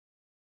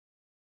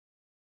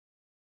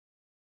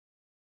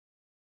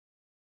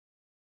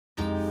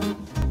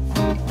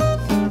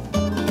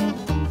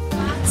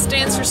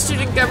stands for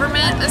Student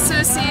Government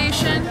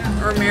Association,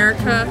 or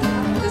America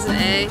is an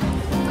A.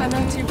 I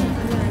know two people.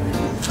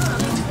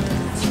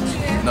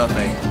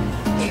 Nothing.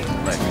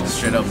 Like,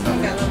 straight up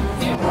nothing.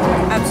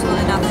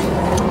 Absolutely nothing.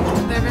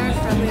 They're very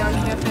friendly on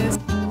campus.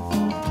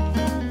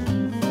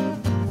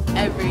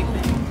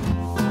 Everything.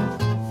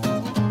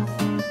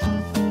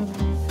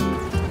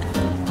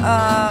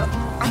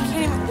 I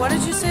can't even, what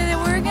did you say they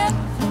were again?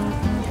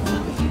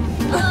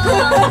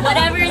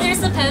 Whatever they're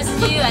supposed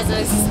to do as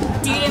a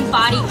student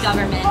body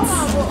government.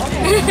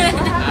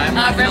 I'm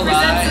not gonna lie,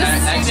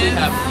 I actually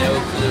have no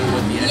clue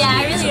what the SGA Yeah, I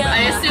really is don't. about.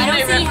 I assume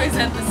they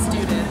represent the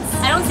students.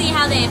 I don't see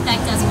how they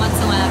affect us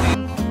whatsoever.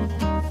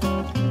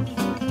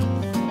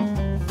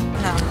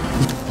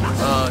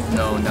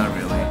 No, not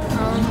really.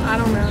 I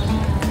don't know.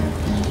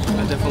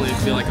 I definitely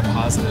feel like a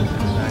positive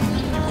impact.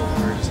 People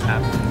are just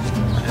happy,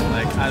 and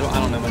like I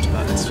don't know much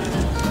about SGA.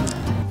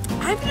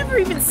 I've never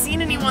even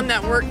seen anyone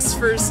that works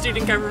for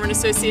Student Government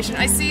Association.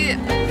 I see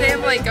they have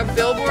like a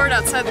billboard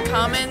outside the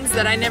Commons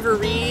that I never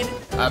read.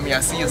 I mean,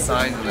 I see the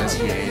signs of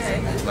SGAs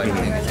and like in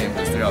the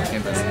campus, throughout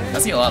campus. I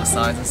see a lot of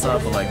signs and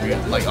stuff, but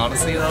like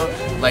honestly though,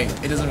 like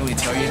it doesn't really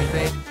tell you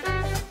anything.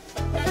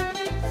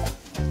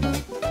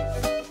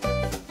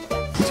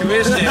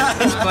 Tuition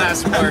is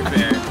class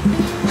warfare.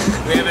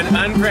 We have an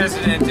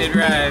unprecedented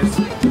rise.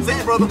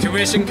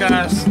 Tuition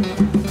costs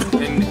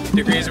and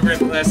degrees are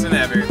worth less than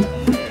ever.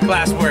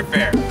 Class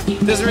warfare.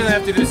 Doesn't really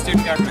have to do with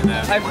student government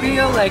though. I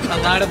feel like a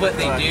lot of what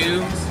they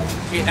do,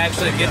 it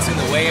actually gets in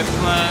the way of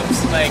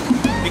clubs, like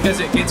because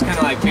it gets kind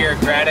of like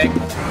bureaucratic.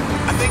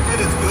 I think that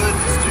it's good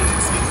that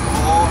students get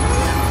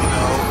involved